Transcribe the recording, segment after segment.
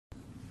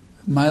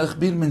Melech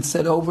Bidman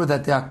said over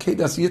that the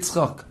Akedas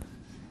Yitzchak,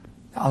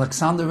 the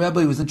Alexander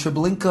Rebbe, was in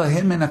Treblinka,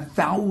 him and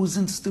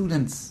 1,000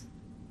 students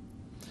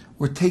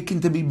were taken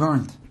to be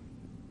burned.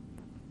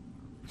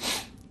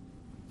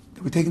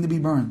 They were taken to be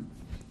burned.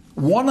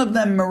 One of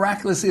them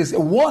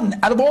one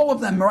out of all of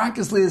them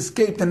miraculously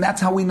escaped, and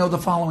that's how we know the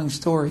following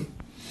story.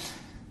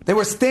 They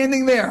were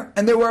standing there,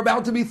 and they were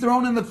about to be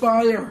thrown in the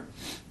fire.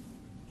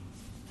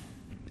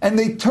 And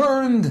they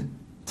turned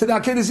to the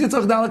Akedas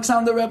Yitzchak, the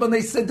Alexander Rebbe, and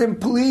they said to him,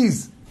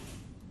 please,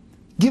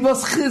 give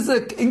us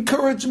chizuk,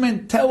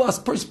 encouragement, tell us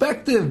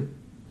perspective.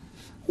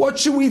 What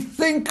should we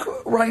think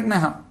right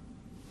now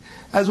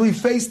as we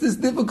face this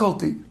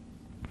difficulty?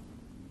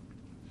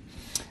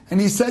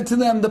 And he said to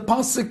them, the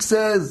pasuk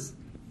says,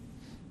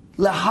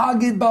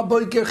 Lahagid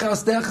ba'boiker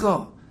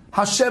chasdecha,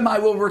 Hashem, I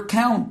will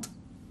recount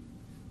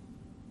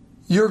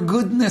your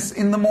goodness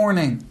in the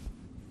morning,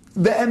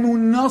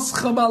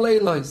 ve'emunascha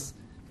ba'leilos,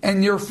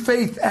 and your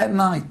faith at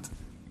night.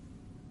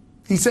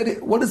 He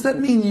said, what does that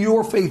mean,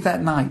 your faith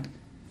at night?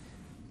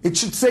 It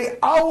should say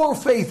our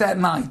faith at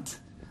night.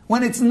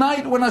 When it's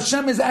night, when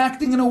Hashem is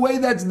acting in a way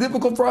that's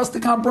difficult for us to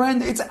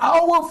comprehend, it's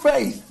our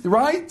faith,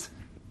 right?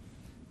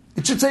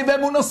 It should say,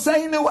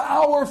 Ve'emunaseinu,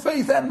 our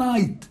faith at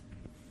night.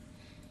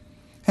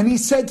 And he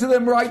said to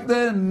them right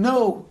then,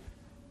 no.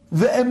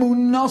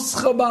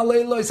 Ve'emunascha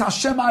ba'leilos,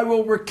 Hashem, I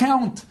will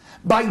recount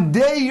by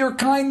day your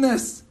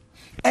kindness,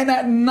 and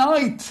at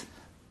night,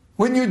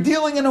 when you're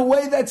dealing in a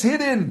way that's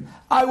hidden,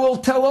 I will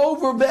tell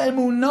over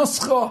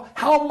ve'emunascha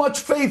how much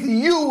faith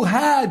you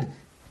had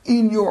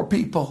in your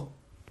people.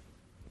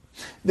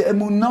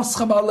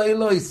 Ve'emunascha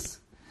ba'leilos,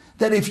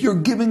 that if you're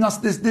giving us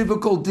this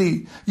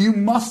difficulty, you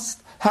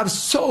must have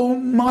so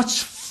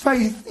much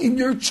faith in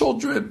your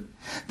children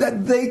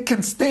that they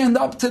can stand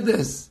up to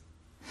this.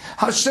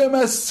 Hashem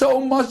has so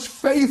much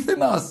faith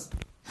in us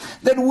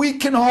that we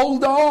can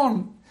hold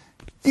on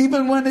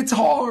even when it's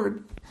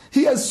hard.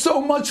 He has so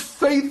much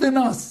faith in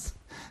us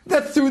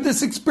that through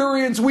this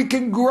experience we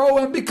can grow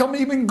and become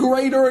even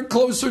greater and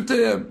closer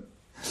to Him.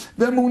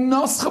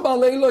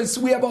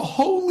 We have a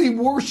holy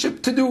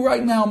worship to do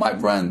right now, my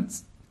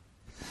friends.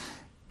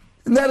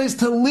 And that is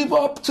to live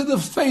up to the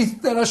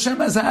faith that Hashem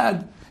has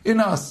had in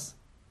us.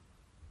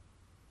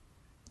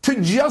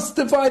 To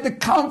justify the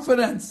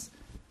confidence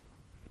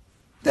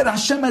that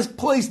Hashem has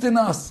placed in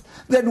us,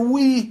 that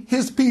we,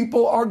 His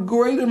people, are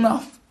great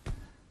enough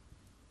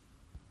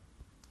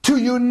to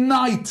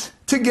unite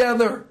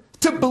together,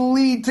 to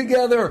bleed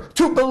together,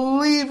 to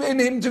believe in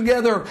Him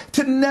together,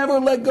 to never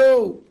let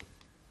go,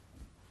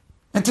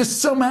 and to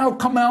somehow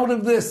come out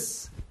of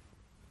this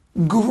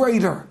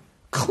greater,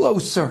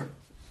 closer,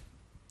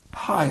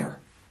 higher.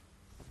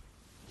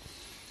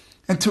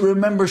 And to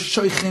remember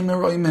Shoichem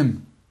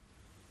Eroimim,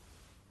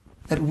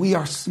 that we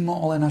are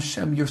small and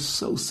Hashem, you're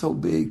so, so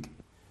big.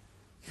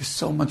 You're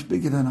so much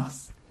bigger than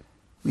us.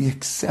 We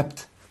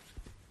accept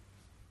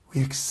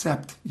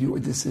your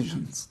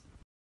decisions.